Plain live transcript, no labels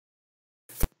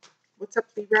What's up,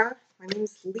 Libra? My name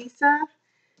is Lisa.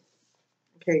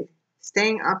 Okay,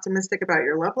 staying optimistic about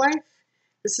your love life.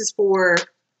 This is for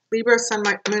Libra, Sun,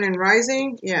 Moon, and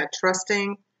Rising. Yeah,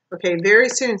 trusting. Okay, very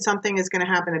soon something is going to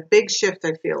happen. A big shift,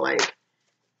 I feel like.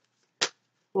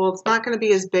 Well, it's not going to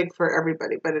be as big for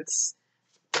everybody, but that's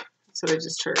what I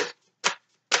just heard.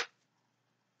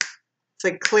 It's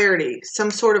like clarity, some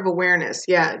sort of awareness.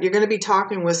 Yeah, you're going to be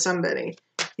talking with somebody.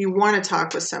 You want to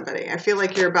talk with somebody. I feel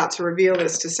like you're about to reveal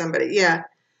this to somebody. Yeah.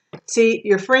 See,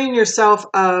 you're freeing yourself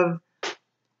of,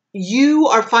 you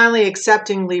are finally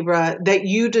accepting, Libra, that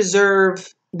you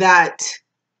deserve that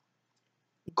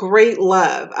great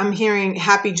love. I'm hearing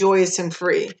happy, joyous, and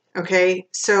free. Okay.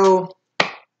 So,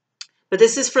 but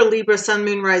this is for Libra, Sun,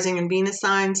 Moon, Rising, and Venus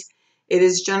signs. It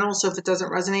is general, so if it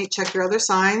doesn't resonate, check your other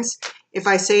signs. If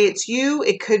I say it's you,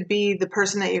 it could be the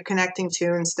person that you're connecting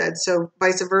to instead. So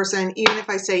vice versa. And even if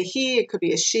I say he, it could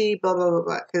be a she, blah, blah, blah,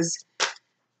 blah, because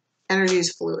energy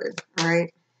is fluid. All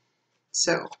right.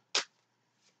 So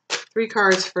 3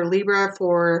 cards for Libra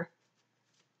for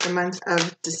the month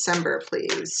of December,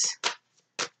 please.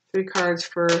 3 cards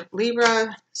for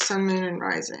Libra, Sun, Moon, and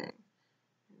Rising.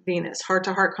 Venus,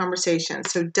 heart-to-heart conversation.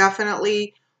 So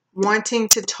definitely wanting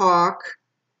to talk,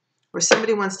 or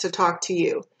somebody wants to talk to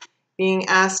you. Being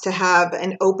asked to have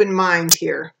an open mind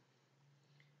here.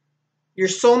 Your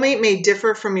soulmate may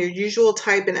differ from your usual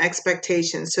type and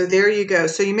expectations. So there you go.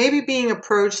 So you may be being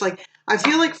approached, like, I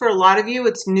feel like for a lot of you,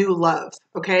 it's new love,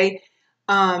 okay?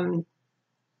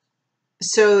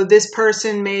 So this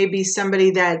person may be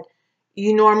somebody that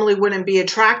you normally wouldn't be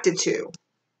attracted to.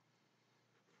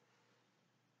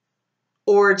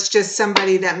 Or it's just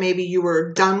somebody that maybe you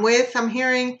were done with, I'm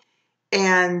hearing.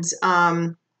 And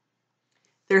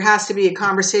there has to be a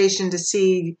conversation to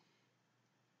see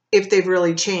if they've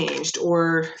really changed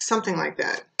or something like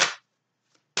that.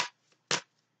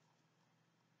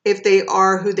 If they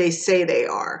are who they say they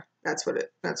are. That's what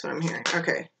I'm hearing.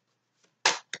 Okay.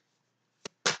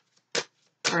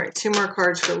 All right, 2 more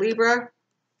cards for Libra.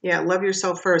 Yeah, love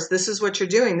yourself first. This is what you're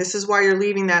doing. This is why you're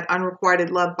leaving that unrequited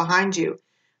love behind you.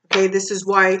 Okay, this is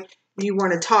why you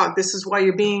want to talk. This is why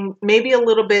you're being maybe a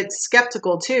little bit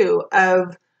skeptical too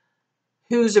of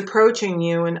who's approaching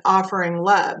you and offering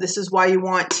love. This is why you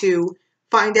want to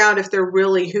find out if they're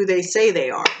really who they say they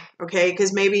are. Okay,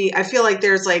 because maybe I feel like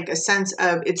there's like a sense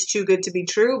of it's too good to be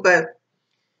true, but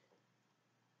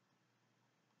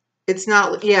it's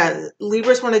not. Yeah,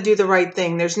 Libras want to do the right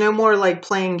thing. There's no more like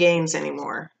playing games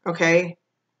anymore. Okay.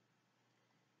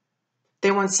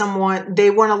 They want someone,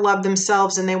 they want to love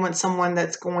themselves, and they want someone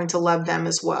that's going to love them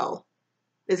as well.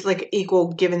 It's like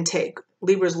equal give and take.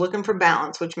 Libra's looking for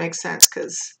balance, which makes sense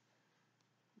because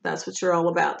that's what you're all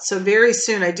about. So very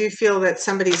soon, I do feel that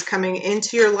somebody's coming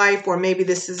into your life, or maybe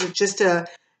this is just an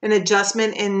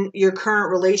adjustment in your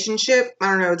current relationship.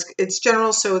 I don't know. It's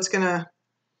general, so it's going to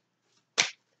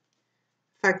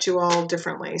affect you all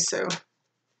differently. So,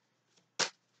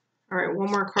 all right,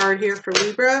 1 more card here for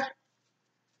Libra.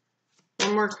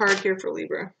 1 more card here for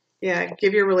Libra. Yeah,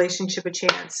 give your relationship a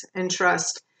chance and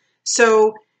trust.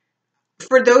 So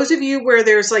for those of you where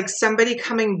there's like somebody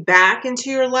coming back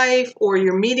into your life, or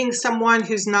you're meeting someone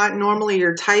who's not normally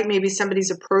your type, maybe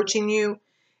somebody's approaching you,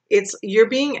 you're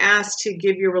being asked to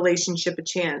give your relationship a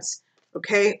chance,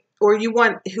 okay? Or you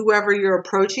want whoever you're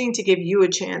approaching to give you a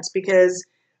chance because,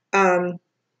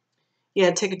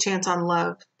 yeah, take a chance on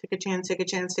love. Take a chance, take a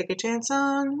chance, take a chance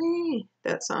on me.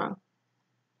 That song.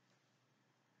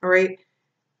 All right.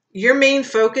 Your main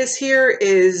focus here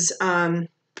is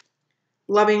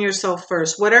loving yourself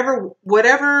first.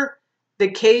 Whatever the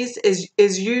case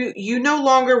is you no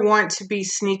longer want to be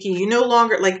sneaky. You no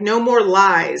longer, like, no more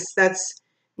lies. That's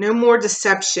no more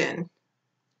deception.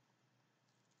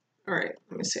 All right,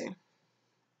 let me see.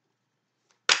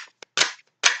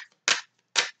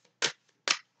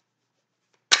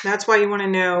 That's why you want to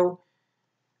know,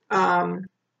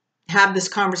 have this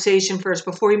conversation first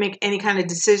before you make any kind of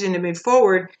decision to move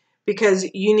forward, because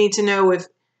you need to know if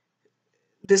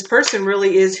this person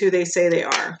really is who they say they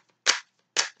are.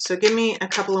 So give me a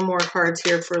couple of more cards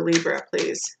here for Libra,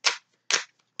 please.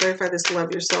 Clarify this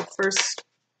love yourself first.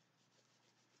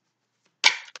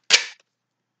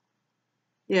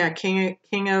 Yeah, King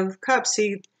of Cups.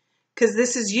 See, because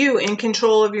this is you in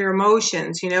control of your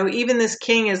emotions. You know, even this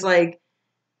King is like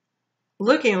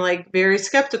looking like very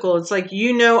skeptical. It's like,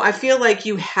 you know, I feel like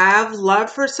you have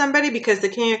love for somebody because the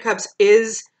King of Cups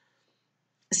is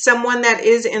someone that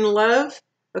is in love.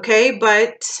 Okay,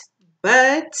 but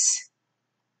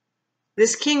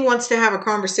this King wants to have a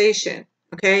conversation.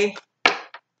 Okay,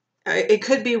 it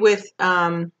could be with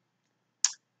a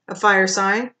fire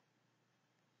sign.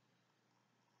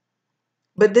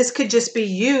 But this could just be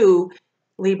you,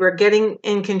 Libra, getting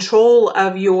in control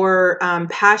of your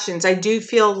passions. I do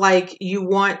feel like you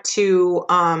want to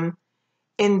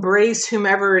embrace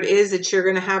whomever it is that you're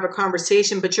going to have a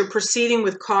conversation, but you're proceeding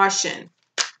with caution.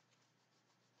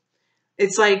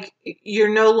 It's like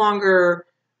you're no longer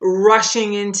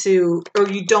rushing into, or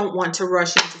you don't want to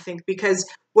rush into things, because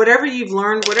whatever you've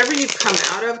learned, whatever you've come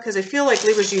out of, because I feel like,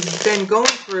 Libras, you've been going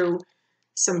through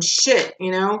some shit, you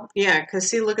know? Yeah, because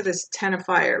see, look at this 10 of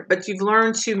fire. But you've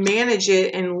learned to manage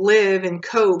it and live and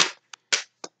cope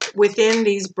within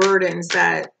these burdens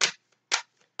that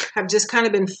have just kind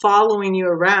of been following you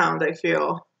around, I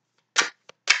feel.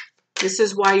 This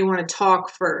is why you want to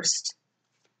talk first.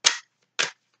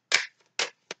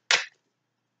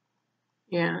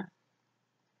 Yeah.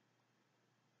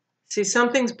 See,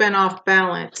 something's been off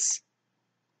balance.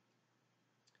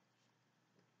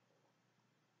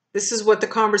 This is what the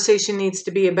conversation needs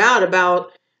to be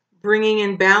about bringing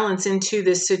in balance into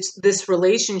this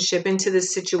relationship, into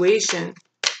this situation.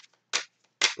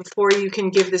 Before you can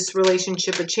give this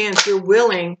relationship a chance, you're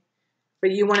willing,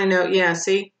 but you want to know, yeah,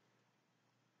 see?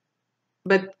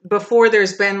 But before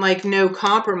there's been like no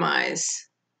compromise.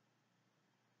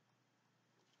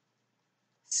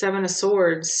 7 of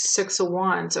Swords, 6 of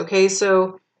Wands. Okay,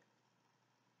 so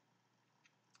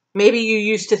maybe you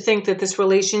used to think that this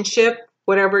relationship,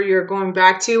 whatever you're going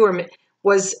back to, or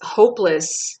was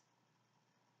hopeless.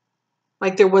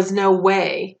 Like there was no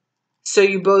way. So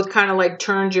you both kind of like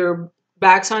turned your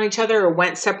backs on each other or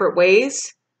went separate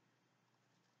ways.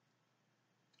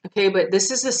 Okay, but this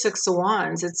is the 6 of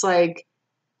Wands. It's like,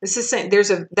 this is saying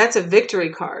that's a victory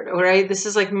card, all right? This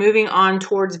is like moving on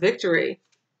towards victory.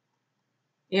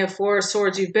 You have 4 of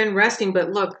Swords. You've been resting, but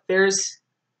look, there's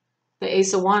the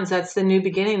Ace of Wands. That's the new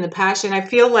beginning, the passion. I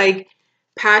feel like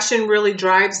passion really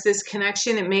drives this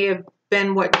connection. It may have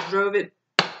been what drove it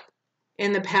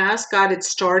in the past, got it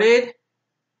started.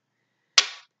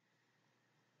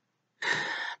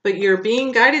 But you're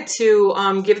being guided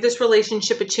to give this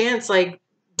relationship a chance. Like,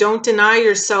 don't deny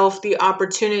yourself the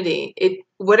opportunity.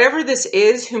 Whatever this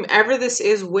is, whomever this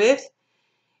is with,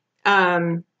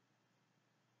 I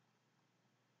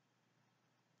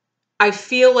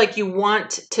feel like you want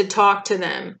to talk to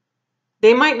them.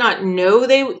 They might not know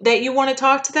that you want to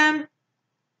talk to them.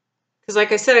 Because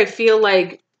like I said, I feel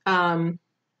like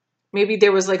maybe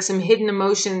there was like some hidden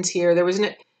emotions here. There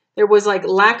was like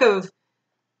lack of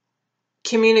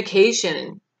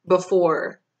communication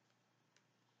before.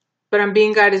 But I'm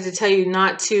being guided to tell you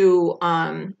not to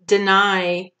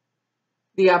deny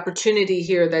the opportunity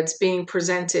here that's being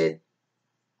presented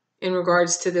in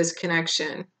regards to this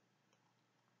connection.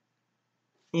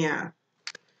 Yeah.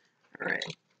 All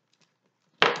right.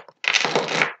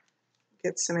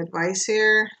 Get some advice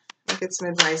here. Get some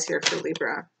advice here for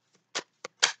Libra.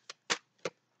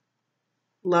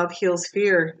 Love heals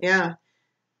fear. Yeah.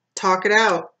 Talk it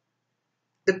out.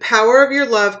 The power of your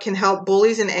love can help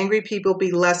bullies and angry people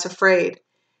be less afraid.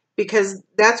 Because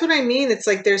that's what I mean. It's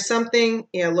like there's something,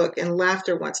 yeah, look, and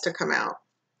laughter wants to come out.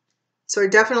 So I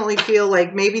definitely feel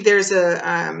like maybe there's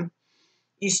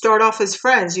you start off as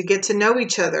friends, you get to know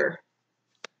each other.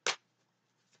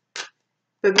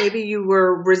 But maybe you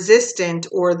were resistant,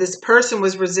 or this person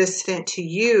was resistant to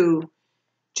you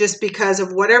just because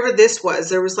of whatever this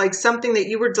was. There was like something that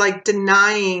you were like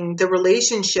denying the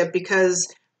relationship because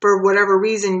for whatever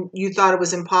reason you thought it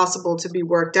was impossible to be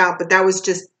worked out. But that was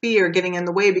just fear getting in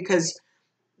the way because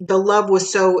the love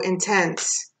was so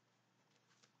intense.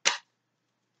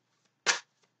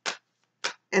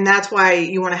 And that's why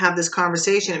you want to have this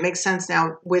conversation. It makes sense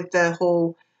now with the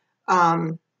whole,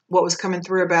 what was coming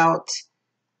through about,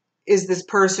 is this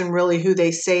person really who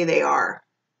they say they are?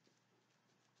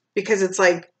 Because it's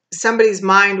like somebody's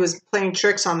mind was playing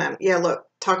tricks on them. Yeah, look,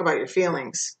 talk about your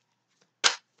feelings.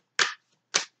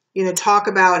 You know, talk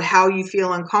about how you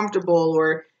feel uncomfortable,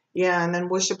 or, yeah, and then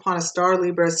wish upon a star,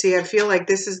 Libra. See, I feel like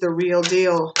this is the real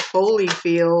deal.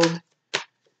 Holyfield.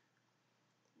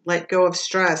 Let go of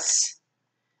stress.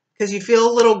 Because you feel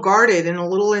a little guarded and a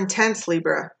little intense,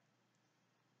 Libra.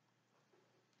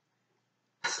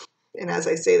 And as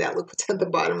I say that, look what's at the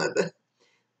bottom of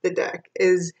the deck.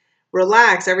 Is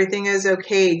relax. Everything is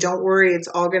okay. Don't worry. It's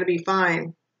all going to be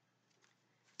fine.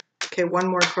 Okay, one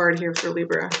more card here for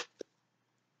Libra.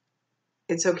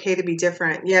 It's okay to be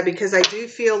different. Yeah, because I do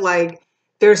feel like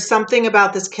there's something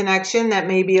about this connection that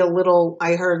may be a little,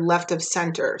 I heard, left of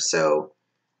center. So,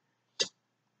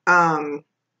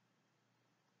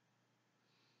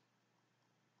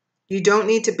 you don't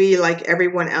need to be like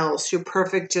everyone else. You're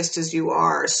perfect just as you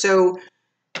are. So,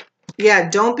 yeah,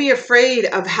 don't be afraid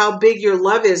of how big your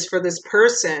love is for this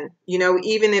person. You know,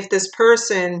 even if this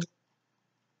person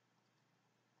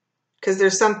because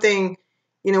there's something,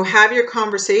 have your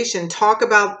conversation, talk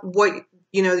about what,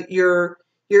 your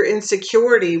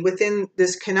insecurity within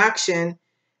this connection.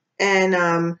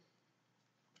 And,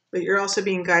 but you're also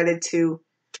being guided to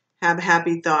have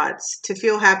happy thoughts. To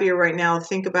feel happier right now,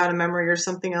 think about a memory or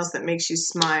something else that makes you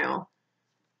smile.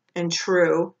 And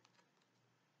true.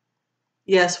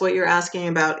 Yes, what you're asking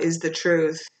about is the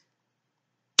truth.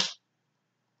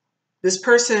 This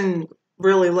person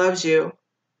really loves you.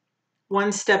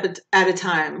 One step at a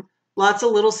time. Lots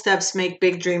of little steps make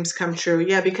big dreams come true.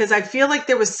 Yeah, because I feel like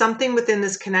there was something within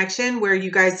this connection where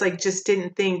you guys like just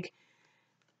didn't think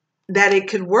that it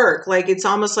could work. Like it's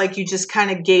almost like you just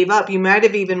kind of gave up. You might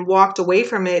have even walked away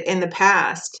from it in the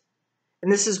past.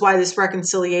 And this is why this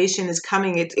reconciliation is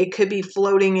coming. It could be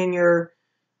floating in your,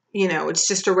 it's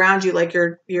just around you, like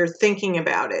you're thinking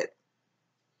about it.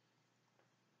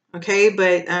 Okay,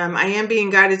 but I am being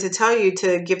guided to tell you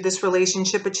to give this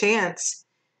relationship a chance.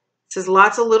 It says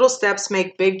lots of little steps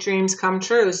make big dreams come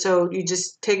true. So you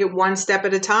just take it one step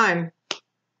at a time.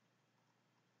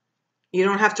 You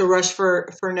don't have to rush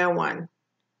for no one.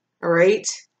 All right?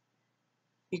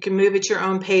 You can move at your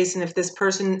own pace. And if this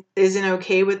person isn't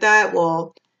okay with that,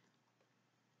 well,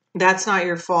 that's not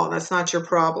your fault. That's not your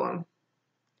problem.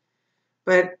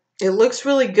 But it looks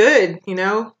really good,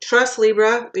 Trust,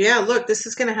 Libra. Yeah, look, this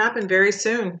is going to happen very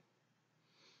soon.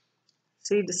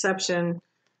 See, deception.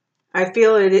 I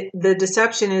feel the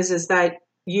deception is that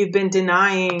you've been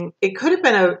denying. It could have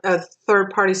been a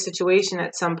third-party situation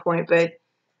at some point, but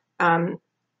I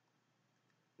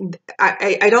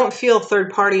don't feel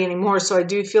third-party anymore, so I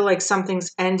do feel like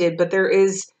something's ended, but there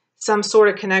is some sort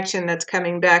of connection that's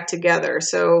coming back together.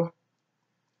 So,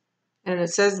 and it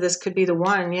says this could be the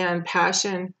one, yeah, and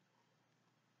passion.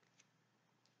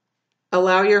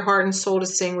 Allow your heart and soul to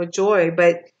sing with joy,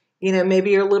 but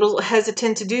maybe you're a little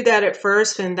hesitant to do that at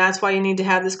first, and that's why you need to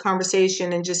have this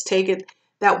conversation and just take it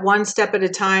that one step at a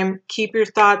time. Keep your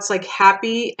thoughts like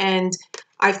happy, and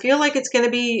I feel like it's going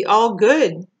to be all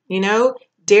good.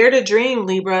 Dare to dream,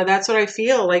 Libra. That's what I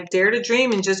feel like. Dare to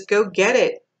dream and just go get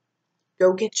it.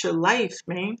 Go get your life,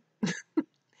 man.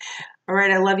 All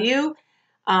right, I love you.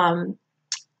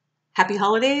 Happy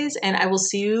holidays, and I will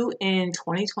see you in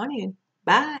 2020.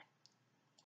 Bye.